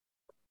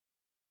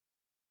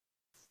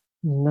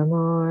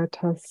Namo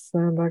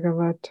tassa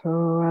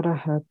bhagavato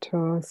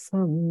arahato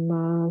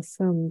samma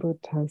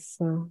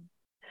sambuddhassa.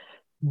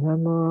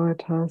 Namo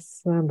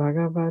tassa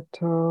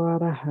bhagavato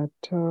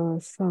arahato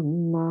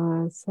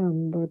samma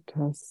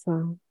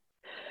sambuddhassa.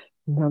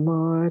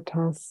 Namo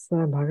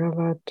tassa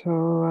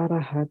bhagavato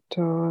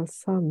arahato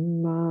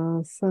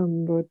samma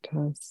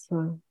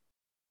sambuddhassa.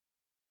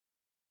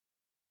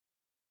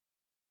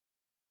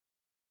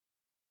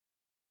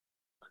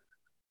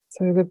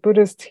 So the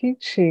Buddha's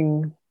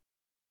teaching,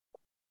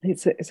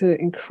 it's an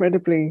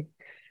incredibly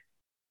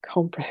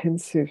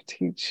comprehensive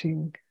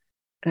teaching,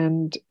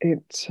 and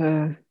it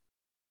kind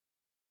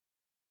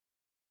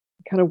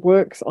of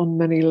works on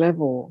many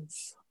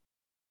levels.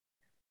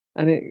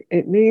 And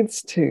it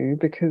needs to,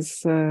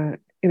 because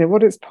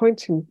what it's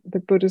pointing, the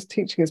Buddha's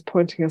teaching is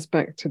pointing us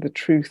back to the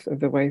truth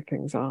of the way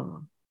things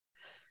are.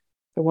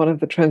 So one of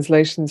the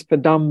translations for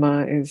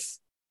Dhamma is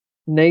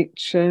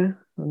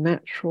nature or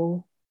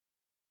natural,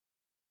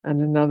 and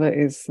another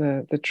is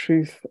the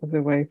truth of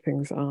the way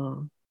things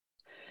are.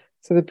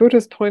 So the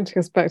Buddha's pointing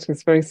us back to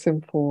this very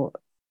simple,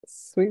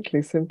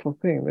 sweetly simple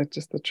thing, that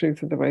just the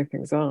truth of the way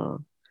things are.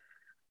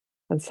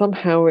 And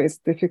somehow it's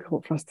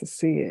difficult for us to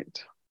see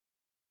it.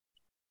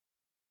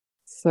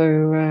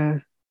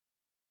 So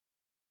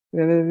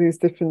there are these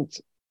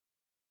different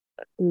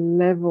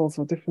levels,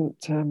 or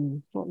different,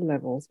 not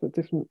levels, but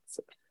different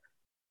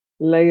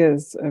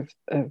layers of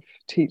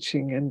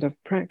teaching and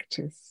of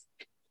practice.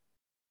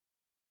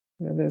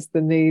 There's the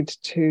need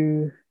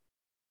to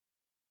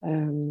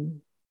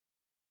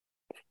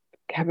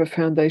have a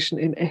foundation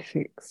in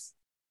ethics.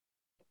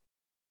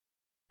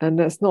 And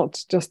that's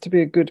not just to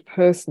be a good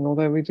person,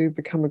 although we do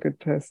become a good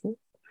person.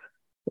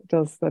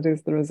 That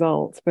is the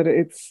result. But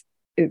it's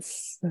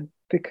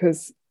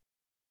because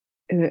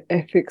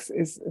ethics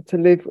is to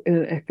live in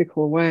an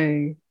ethical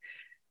way,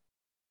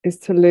 is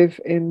to live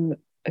in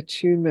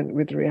attunement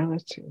with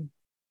reality.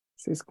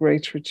 It's this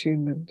greater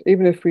attunement,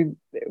 even if we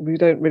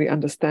don't really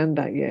understand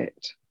that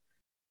yet.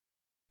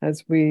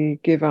 As we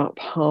give up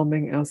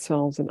harming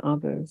ourselves and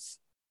others,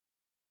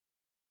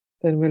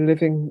 then we're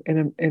living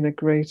in a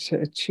greater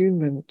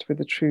attunement with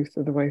the truth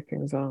of the way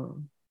things are.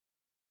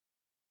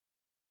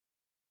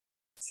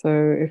 So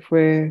if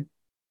we're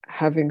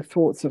having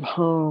thoughts of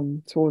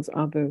harm towards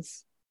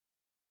others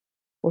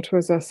or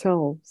towards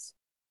ourselves,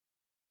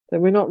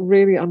 then we're not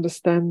really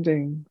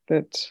understanding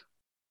that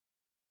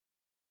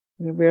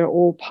we are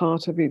all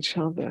part of each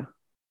other.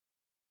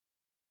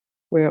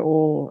 We're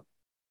all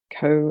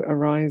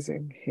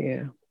co-arising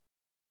here.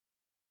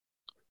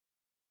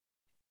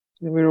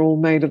 We're all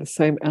made of the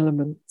same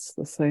elements,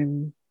 the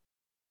same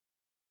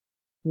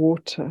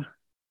water,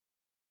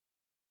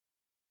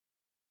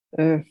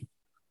 earth,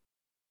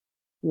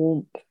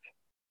 warmth,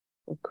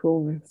 or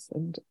coolness,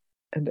 and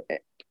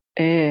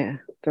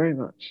air, very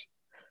much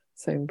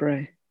same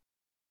breath.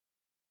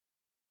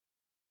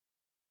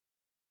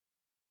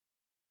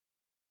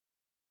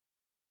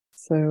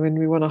 So when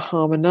we want to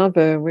harm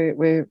another,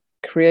 we're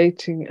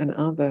creating an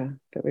other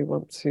that we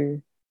want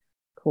to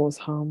cause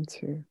harm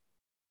to.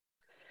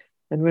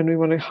 And when we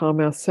want to harm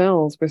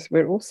ourselves,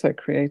 we're also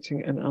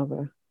creating an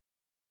other.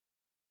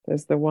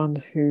 There's the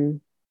one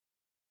who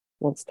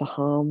wants to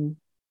harm,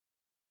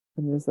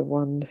 and there's the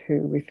one who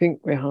we think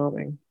we're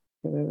harming.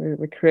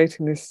 We're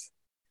creating this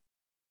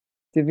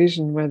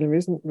division where there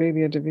isn't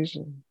really a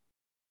division.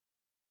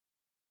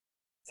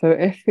 So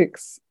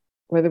ethics,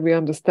 whether we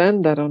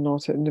understand that or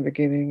not in the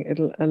beginning,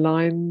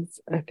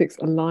 ethics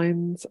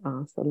align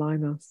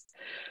us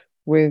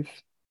with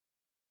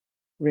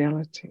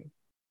reality.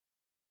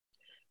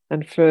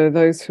 And for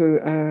those who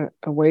are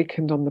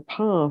awakened on the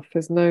path,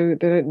 they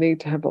don't need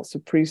to have lots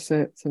of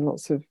precepts and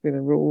lots of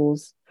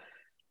rules.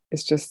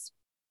 It's just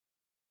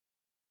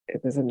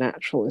there's a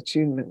natural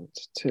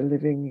attunement to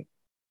living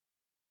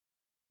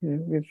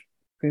with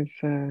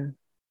the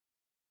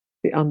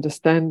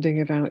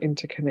understanding of our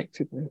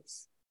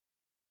interconnectedness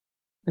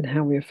and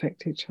how we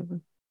affect each other.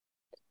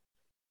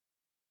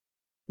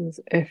 There's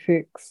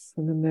ethics,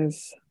 and then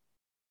there's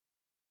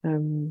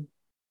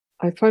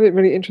I find it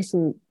really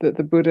interesting that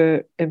the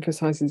Buddha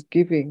emphasizes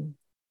giving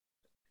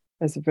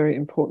as a very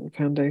important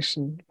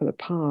foundation for the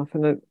path,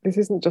 and that this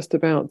isn't just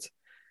about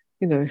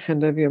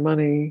hand over your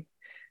money.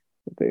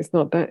 It's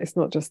not that. It's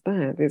not just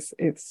that.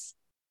 It's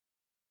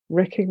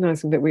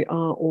recognizing that we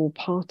are all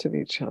part of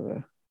each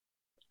other,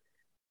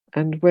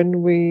 and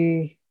when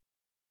we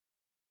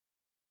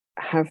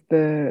have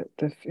when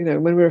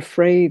we're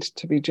afraid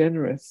to be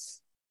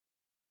generous,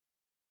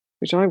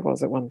 which I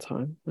was at one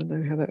time, I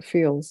know how that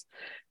feels.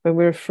 When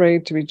we're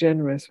afraid to be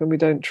generous, when we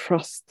don't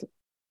trust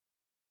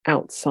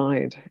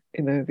outside,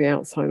 the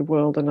outside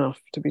world enough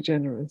to be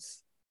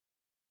generous,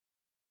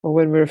 or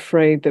when we're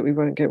afraid that we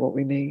won't get what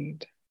we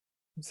need,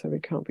 so we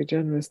can't be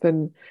generous,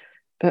 then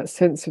that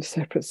sense of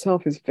separate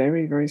self is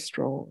very, very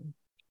strong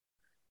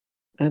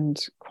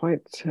and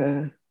quite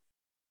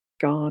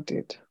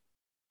guarded.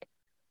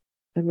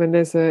 And when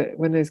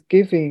there's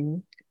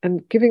giving,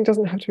 and giving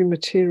doesn't have to be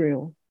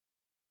material.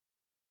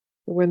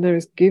 When there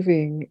is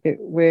giving,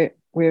 we're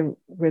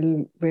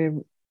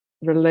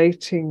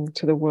relating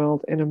to the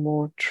world in a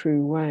more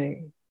true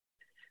way.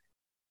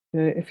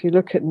 If you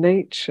look at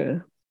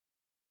nature,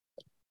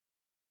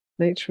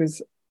 nature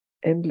is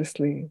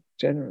endlessly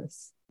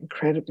generous,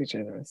 incredibly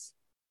generous,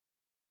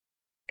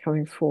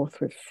 coming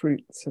forth with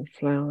fruits and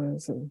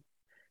flowers and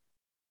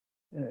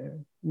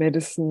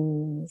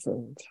medicines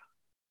and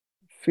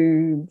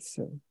foods,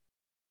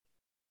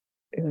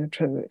 and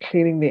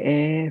cleaning the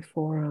air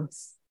for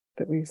us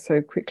that we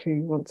so quickly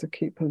want to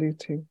keep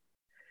polluting.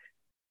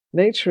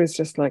 Nature is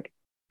just like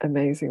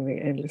amazingly,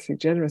 endlessly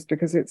generous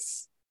because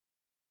it's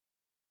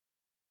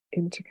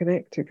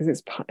interconnected,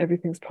 because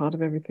everything's part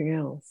of everything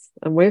else,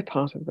 and we're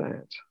part of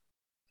that.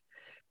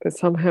 But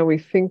somehow we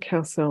think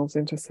ourselves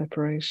into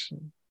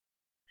separation,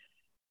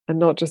 and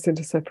not just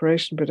into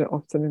separation, but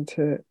often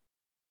into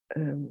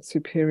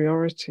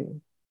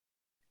superiority.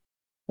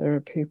 There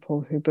are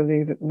people who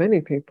believe that,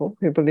 many people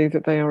who believe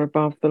that they are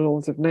above the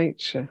laws of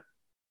nature.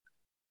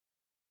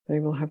 They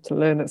will have to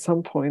learn at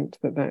some point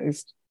that that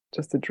is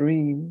just a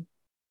dream.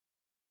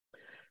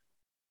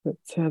 But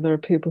there are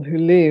people who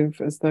live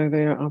as though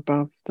they are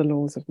above the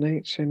laws of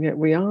nature, and yet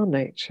we are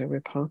nature,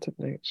 we're part of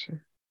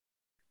nature.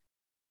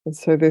 And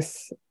so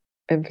this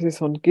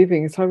emphasis on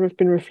giving, so I've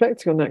been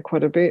reflecting on that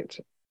quite a bit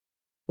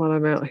while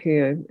I'm out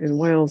here in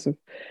Wales, of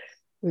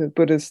the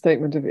Buddha's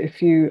statement of,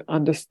 if you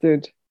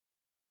understood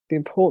the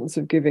importance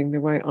of giving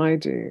the way I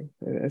do,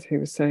 as he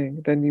was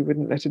saying, then you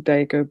wouldn't let a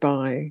day go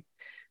by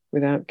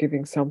without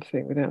giving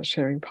something, without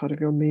sharing part of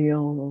your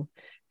meal or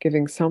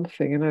giving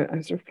something. And I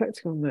was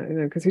reflecting on that,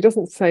 because he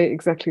doesn't say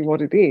exactly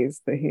what it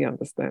is that he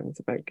understands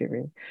about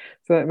giving.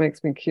 So that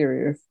makes me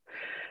curious.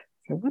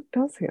 So what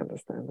does he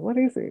understand? What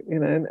is it?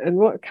 And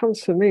what comes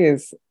to me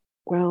is,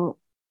 well,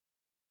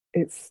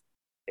 it's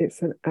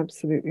an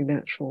absolutely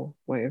natural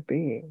way of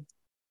being.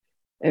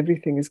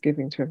 Everything is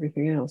giving to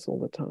everything else all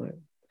the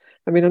time.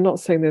 I mean, I'm not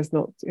saying there's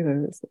not,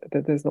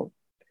 there's not,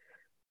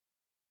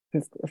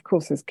 of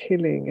course there's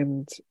killing,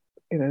 and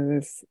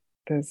there's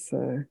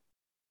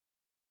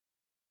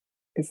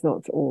it's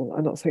not all,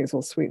 I'm not saying it's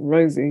all sweet and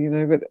rosy,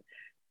 but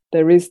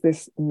there is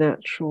this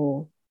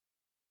natural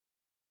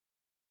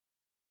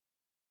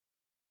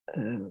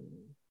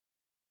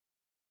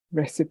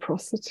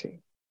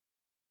reciprocity.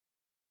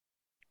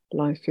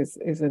 Life is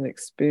an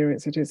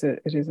experience. It is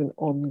an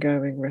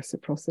ongoing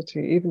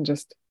reciprocity. Even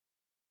just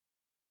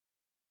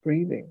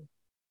breathing,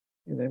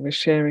 we're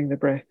sharing the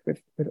breath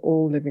with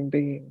all living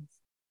beings.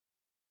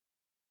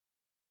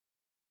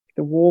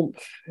 The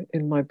warmth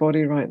in my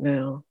body right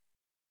now,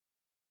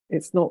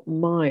 it's not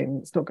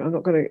mine. I'm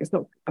not going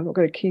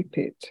to keep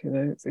it.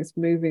 It's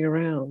moving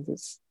around.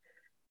 It's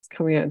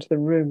coming out into the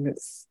room.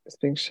 It's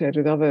being shared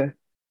with other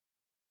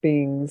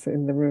beings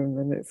in the room,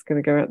 and it's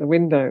going to go out the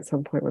window at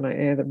some point when I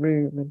air the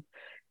room. And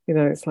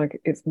it's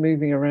like it's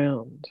moving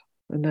around,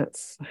 and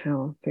that's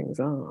how things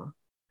are.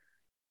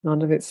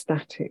 None of it's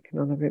static.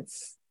 None of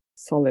it's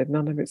solid.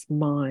 None of it's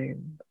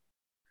mine.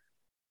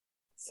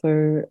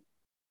 So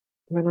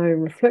when I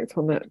reflect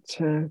on that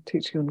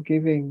teaching on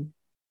giving,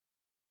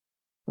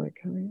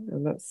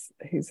 and that's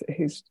he's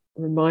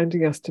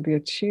reminding us to be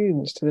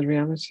attuned to the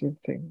reality of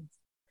things,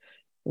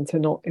 and to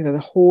not, the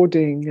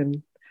hoarding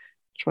and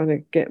trying to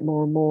get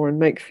more and more and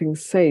make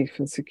things safe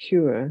and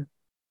secure.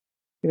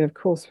 Of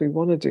course we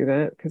want to do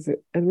that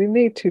and we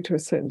need to a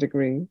certain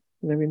degree.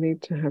 We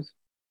need to have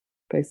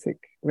basic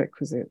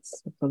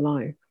requisites for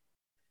life,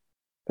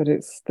 but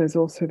there's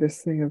also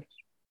this thing of,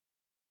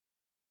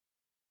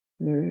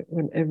 when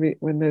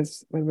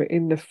we're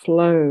in the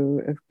flow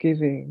of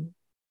giving,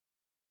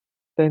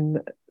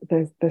 then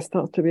there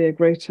starts to be a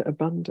greater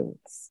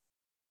abundance.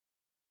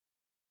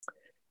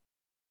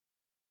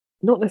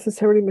 Not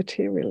necessarily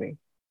materially.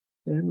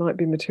 It might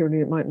be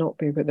materially, it might not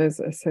be, but there's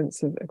a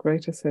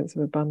greater sense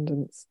of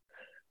abundance,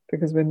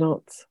 because we're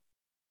not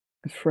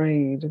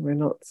afraid, and we're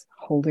not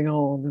holding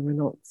on, and we're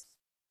not,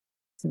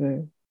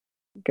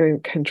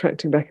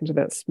 contracting back into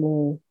that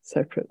small,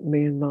 separate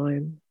me and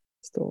mine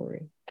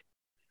story.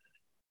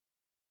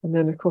 And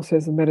then, of course,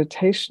 there's a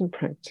meditation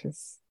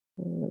practice,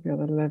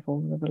 another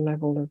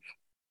level of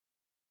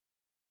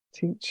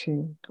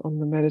teaching on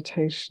the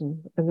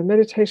meditation. And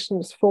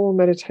the formal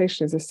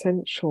meditation is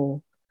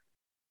essential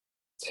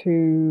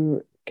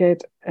to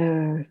get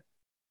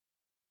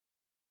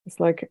it's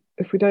like,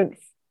 if we don't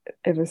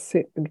ever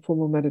sit in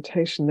formal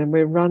meditation, then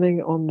we're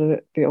running on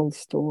the old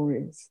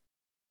stories.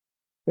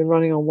 We're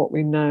running on what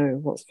we know,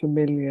 what's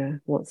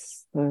familiar,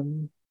 what's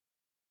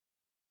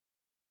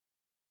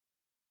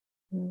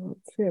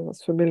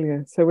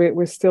familiar. So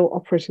we're still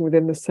operating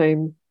within the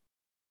same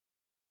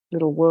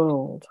little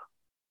world.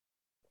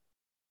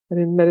 And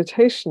in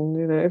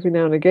meditation, every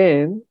now and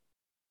again,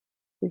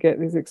 we get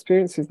these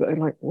experiences that are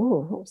like,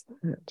 whoa, what was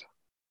that?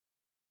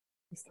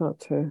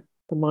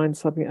 The mind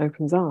suddenly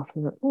opens up,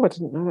 and like, oh, I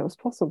didn't know that was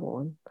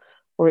possible.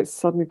 Or it's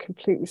suddenly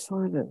completely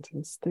silent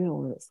and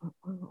still, and it's like,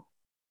 wow,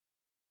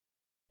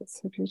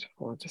 it's so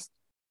beautiful.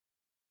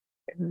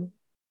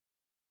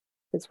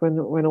 It's when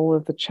all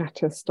of the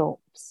chatter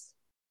stops,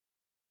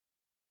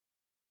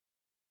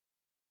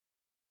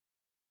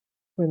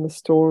 when the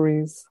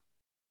stories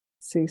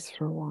cease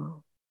for a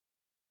while.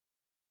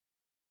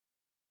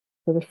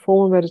 So the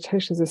form of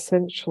meditation is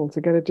essential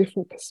to get a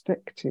different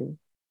perspective,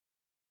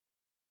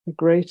 a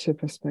greater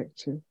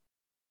perspective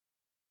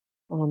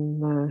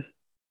on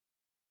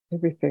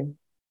everything.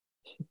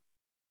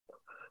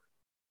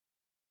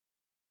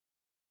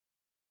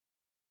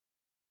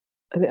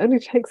 And it only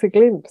takes a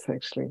glimpse,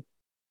 actually.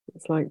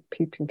 It's like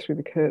peeping through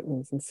the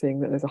curtains and seeing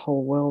that there's a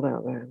whole world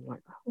out there. And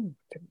like, oh, I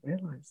didn't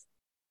realize.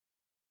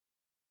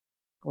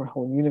 Or a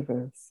whole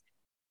universe.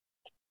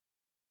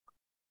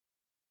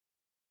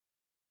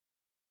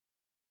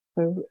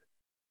 So,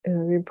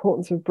 the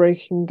importance of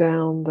breaking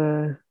down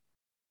the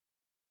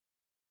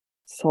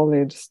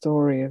solid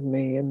story of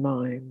me and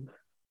mine.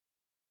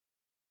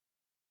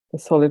 The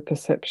solid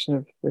perception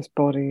of this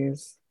body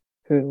is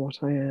who and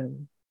what I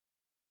am.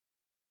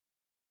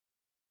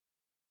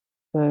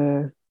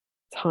 The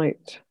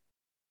tight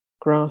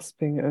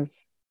grasping of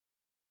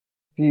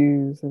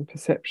views and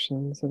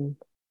perceptions and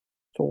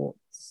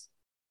thoughts.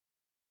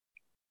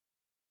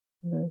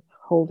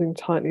 Holding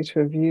tightly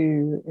to a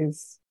view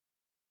is,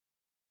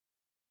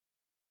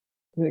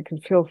 it can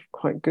feel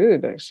quite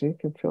good, actually. It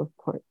can feel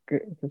quite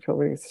good. It can feel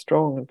really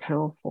strong and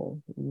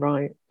powerful and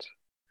right.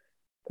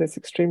 But it's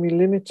extremely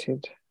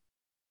limited.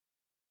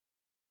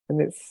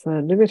 And it's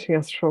limiting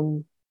us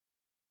from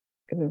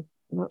a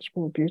much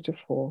more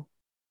beautiful,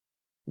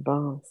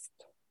 vast,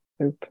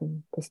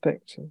 open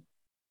perspective.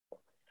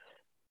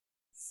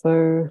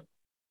 So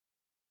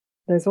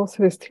there's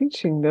also this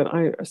teaching that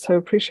I so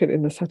appreciate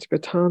in the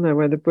Satipatthana,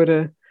 where the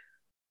Buddha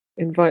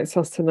invites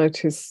us to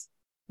notice,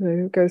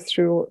 goes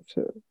through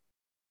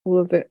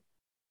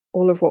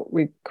all of what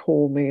we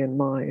call me and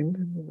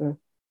mine,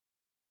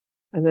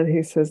 and then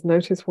he says,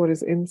 notice what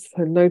is in.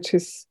 So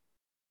notice,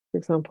 for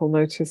example,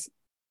 notice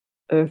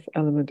earth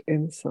element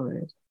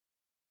inside,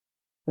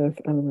 earth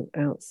element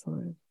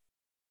outside,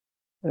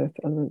 earth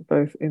element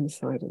both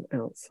inside and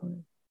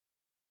outside,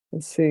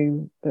 and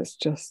seeing that's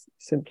just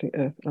simply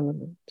earth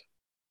element.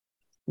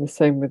 And the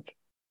same with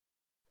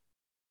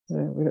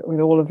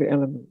all of the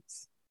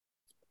elements,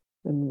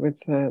 and with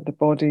the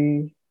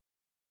body,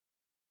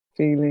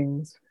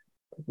 feelings,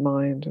 with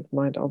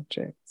mind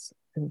objects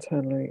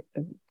internally,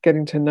 and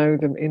getting to know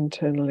them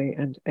internally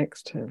and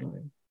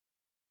externally,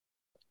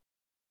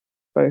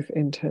 both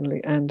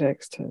internally and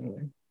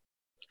externally.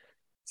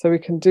 So we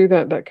can do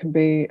that. That can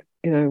be,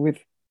 with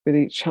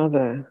each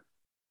other.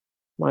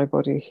 My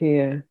body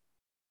here,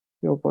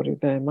 your body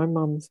there, my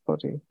mum's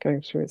body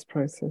going through its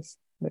process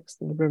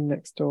next in the room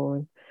next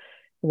door,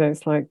 and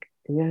it's like,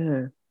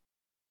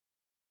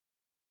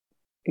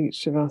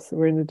 each of us,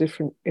 we're in a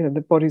different,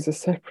 the bodies are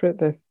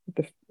separate.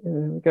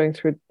 We're going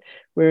through,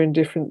 we're in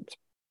different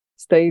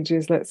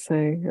stages, let's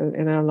say,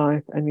 in our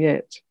life, and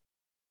yet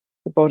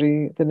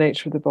the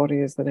nature of the body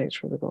is the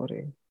nature of the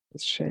body.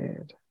 It's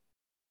shared,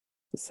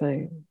 the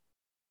same.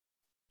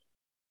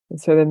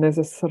 And so then there's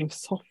a sort of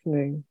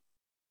softening,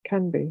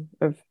 can be,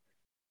 of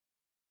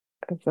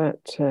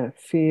that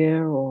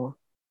fear or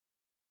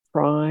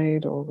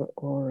pride or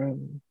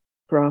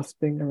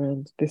grasping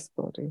around this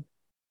body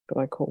that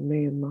I call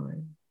me and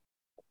mine.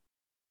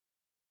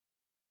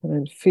 And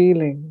then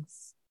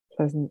feelings,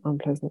 pleasant,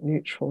 unpleasant,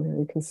 neutral.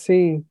 You can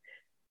see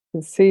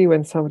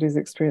when somebody's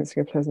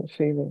experiencing a pleasant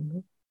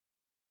feeling.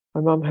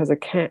 My mum has a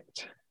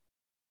cat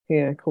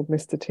here called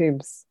Mr.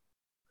 Tibbs.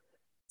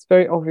 It's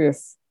very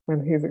obvious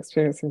when he's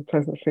experiencing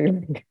pleasant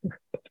feeling,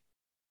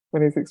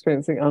 when he's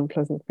experiencing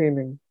unpleasant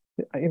feeling.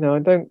 I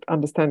don't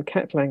understand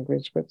cat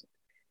language, but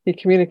he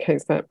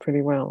communicates that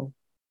pretty well.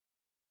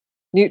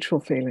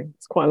 Neutral feeling.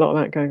 There's quite a lot of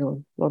that going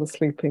on. A lot of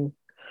sleeping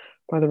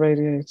by the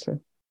radiator.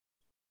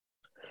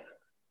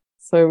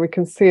 So we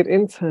can see it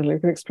internally.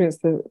 We can experience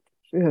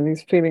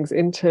these feelings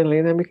internally,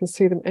 and then we can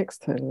see them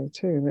externally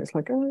too. And it's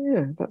like, oh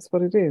yeah, that's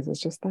what it is.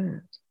 It's just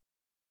that.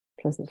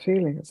 Pleasant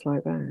feeling, it's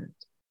like that.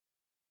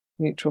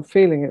 Neutral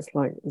feeling, it's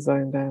like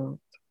zoned out.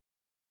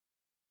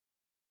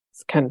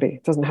 It can be.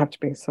 It doesn't have to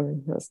be. Sorry,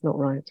 that's not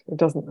right. It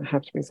doesn't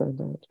have to be zoned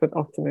out, but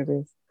often it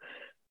is.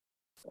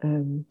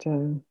 And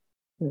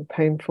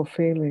painful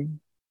feeling,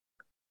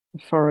 a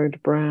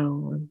furrowed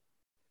brow and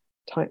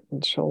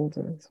tightened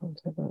shoulders,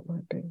 whatever that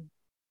might be.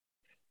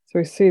 So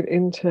we see it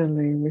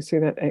internally, and we see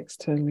that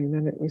externally, and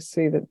then we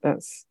see that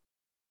that's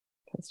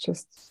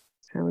just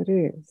how it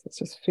is. It's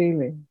just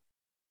feeling.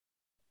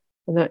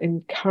 And that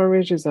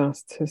encourages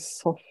us to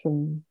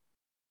soften,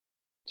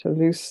 to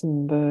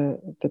loosen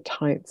the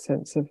tight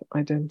sense of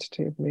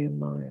identity of me and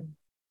mine.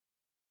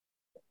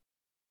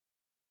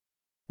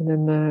 And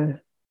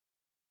then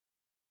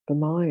the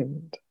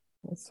mind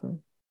also.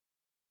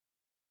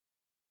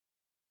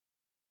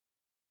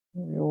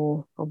 We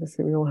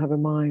all have a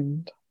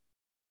mind.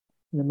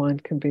 And the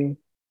mind can be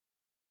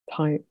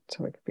tight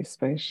or it can be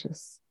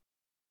spacious.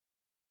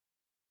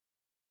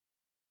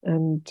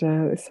 And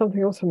it's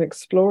something also I'm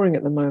exploring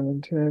at the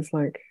moment. It's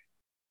like,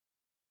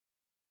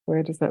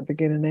 where does that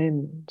begin and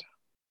end?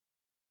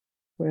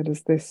 Where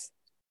does this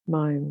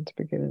mind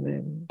begin and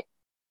end?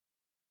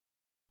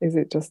 Is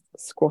it just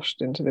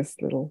squashed into this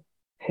little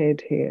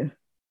head here?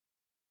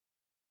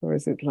 Or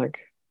is it like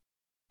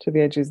to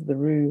the edges of the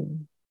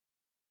room.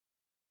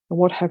 And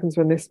what happens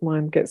when this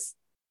mind is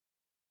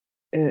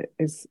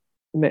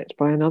met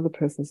by another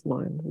person's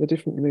mind with a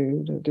different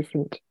mood, a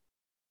different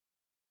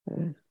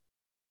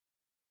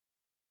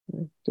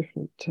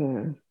different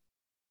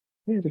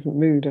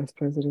mood, I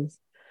suppose it is.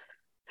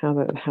 How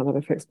that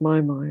affects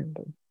my mind.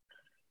 And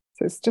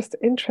so it's just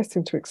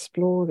interesting to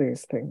explore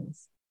these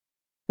things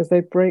because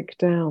they break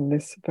down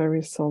this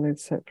very solid,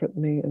 separate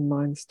me and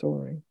mind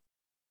story.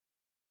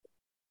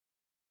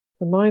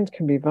 The mind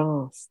can be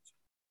vast,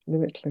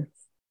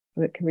 limitless,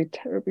 and it can be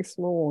terribly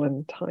small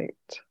and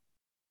tight,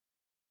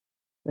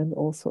 and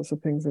all sorts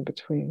of things in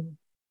between.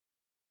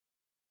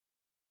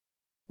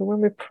 But when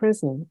we're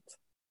present,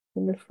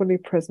 when we're fully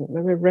present,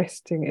 when we're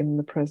resting in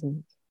the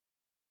present,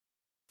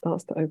 it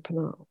starts to open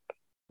up.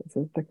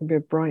 There can be a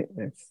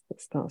brightness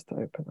that starts to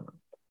open up.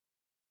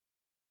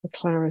 The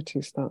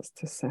clarity starts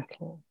to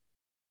settle.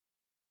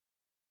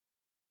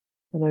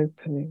 An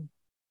opening.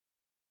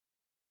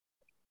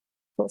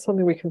 It's not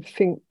something we can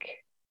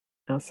think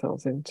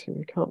ourselves into.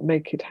 We can't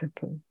make it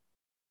happen.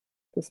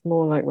 It's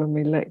more like when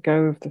we let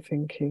go of the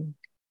thinking,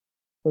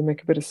 we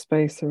make a bit of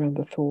space around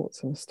the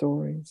thoughts and the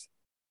stories,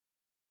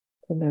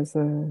 then there's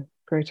a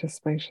greater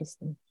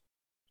spaciousness.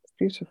 It's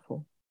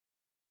beautiful.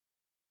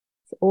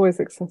 It's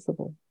always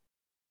accessible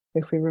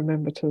if we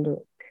remember to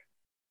look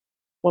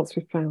once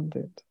we've found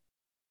it.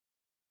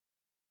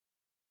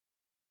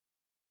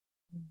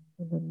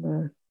 And then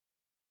the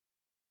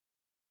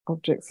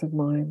objects of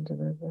mind,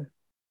 the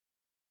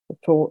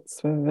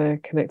thoughts, whether they're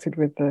connected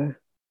with the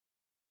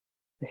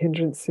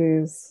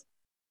hindrances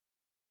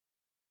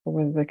or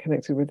whether they're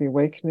connected with the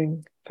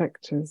awakening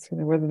factors,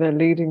 whether they're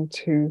leading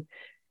to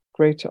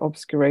greater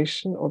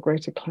obscuration or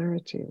greater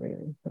clarity,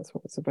 really. That's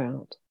what it's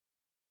about.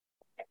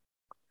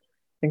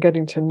 And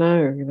getting to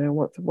know,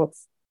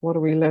 what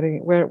are we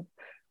letting, where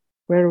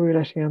are we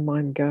letting our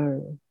mind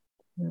go?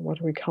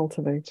 What are we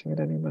cultivating at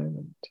any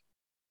moment?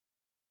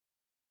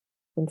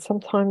 And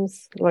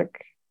sometimes,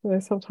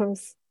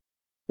 sometimes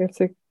we have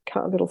to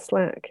cut a little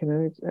slack,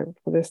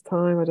 for this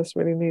time I just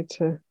really need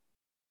to,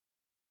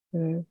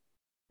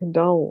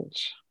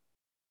 indulge.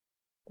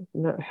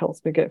 And that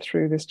helps me get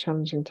through this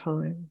challenging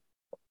time.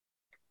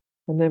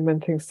 And then when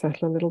things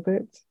settle a little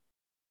bit,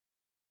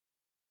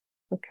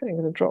 okay, I'm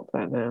going to drop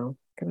that now.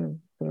 I'm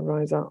going to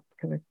rise up,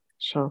 going to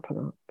sharpen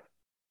up.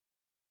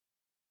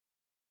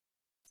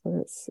 So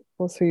it's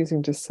also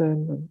using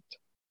discernment.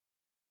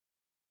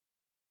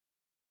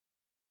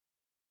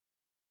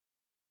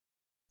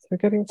 So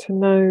getting to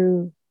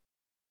know,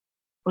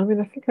 I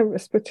think I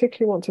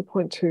particularly want to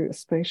point to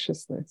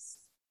spaciousness,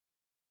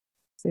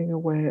 being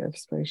aware of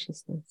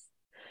spaciousness.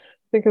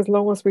 I think as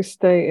long as we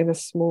stay in a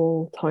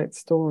small, tight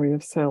story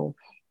of self,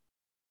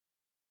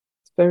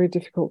 it's very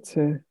difficult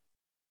to,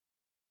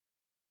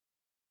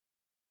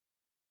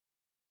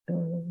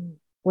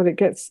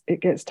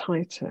 it gets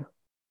tighter.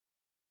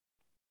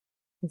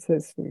 And so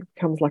it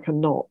becomes like a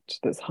knot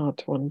that's hard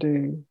to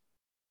undo.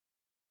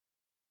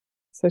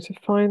 So to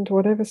find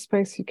whatever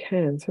space you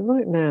can. So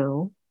right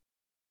now,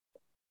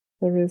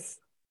 there is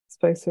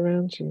space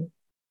around you,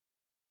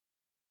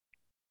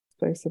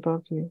 space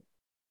above you,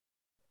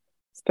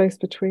 space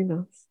between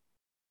us.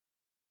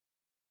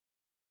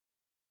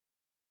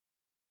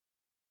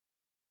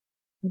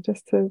 And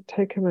just to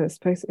take a moment,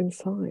 space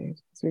inside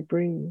as we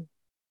breathe.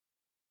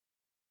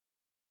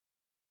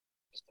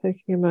 Just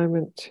taking a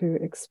moment to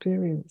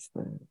experience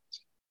that,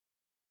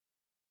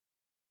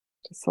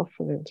 to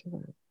soften into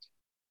that.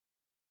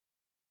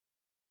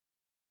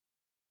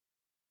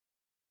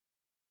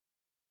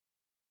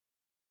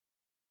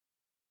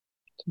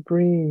 To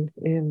breathe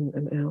in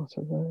and out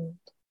of that.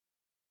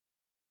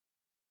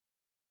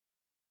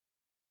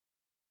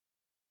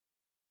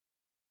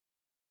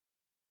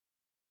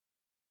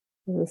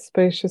 And the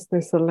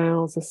spaciousness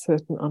allows a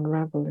certain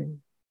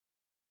unraveling.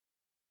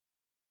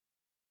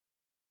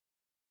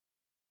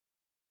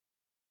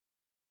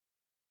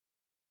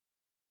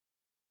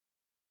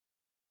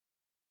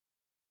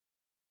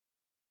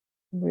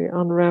 We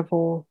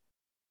unravel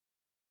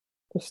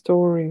the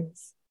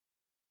stories.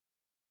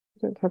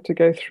 We don't have to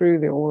go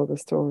through all of the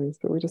stories,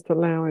 but we just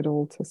allow it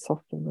all to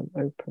soften and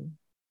open.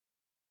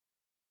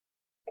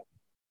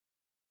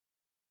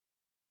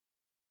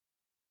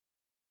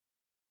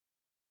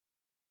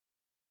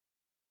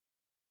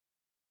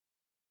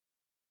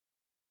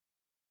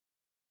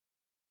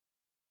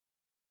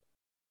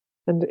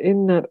 And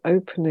in that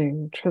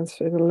opening,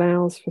 it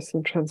allows for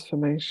some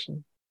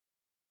transformation.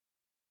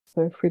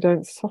 So if we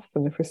don't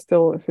soften, if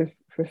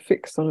we're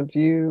fixed on a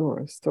view or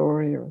a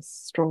story or a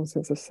strong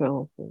sense of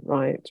self,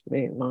 right,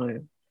 me and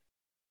mine,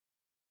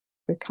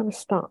 we're kind of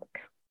stuck.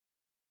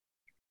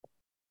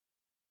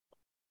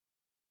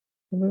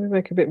 And when we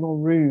make a bit more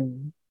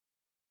room,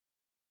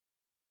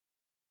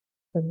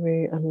 then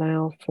we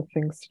allow for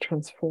things to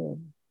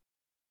transform.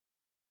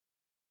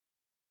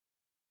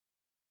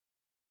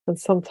 And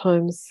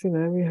sometimes,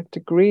 we have to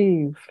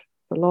grieve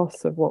the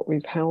loss of what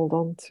we've held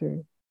on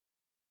to,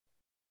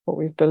 what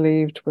we've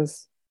believed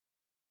was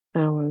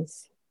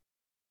ours.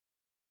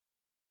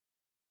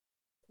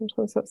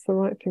 Sometimes that's the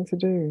right thing to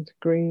do, to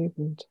grieve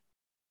and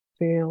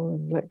feel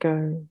and let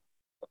go.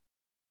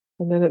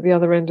 And then at the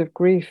other end of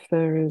grief,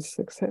 there is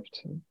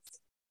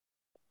acceptance,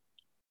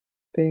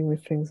 being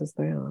with things as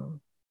they are.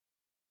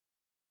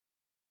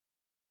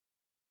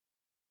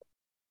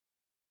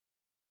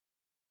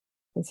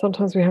 And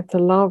sometimes we have to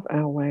love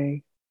our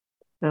way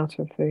out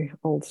of the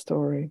old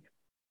story.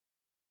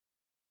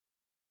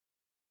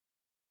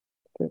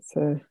 It's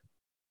a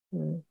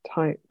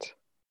tight,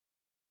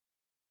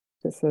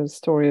 it's a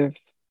story of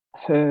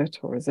hurt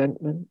or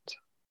resentment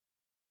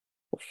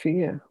or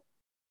fear.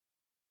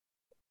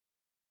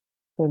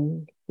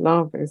 Then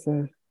love is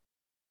a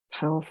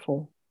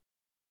powerful,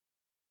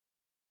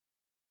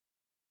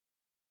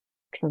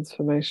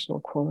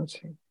 transformational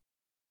quality.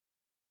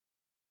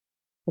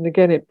 And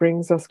again, it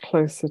brings us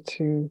closer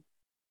to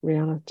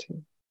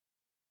reality.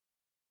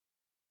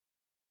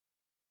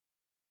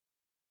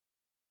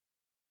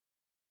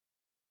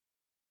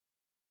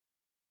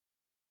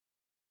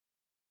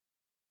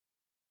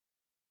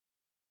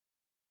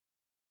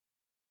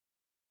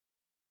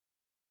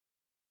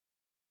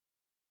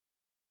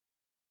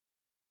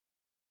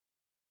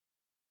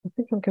 I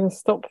think I'm going to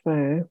stop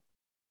there.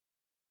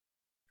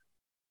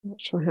 I'm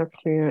not sure how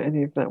clear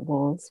any of that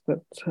was,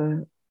 but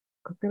I'm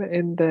going to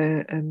end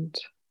there and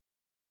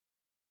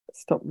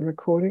stop the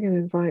recording and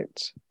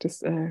invite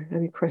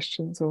any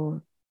questions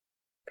or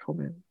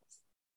comments.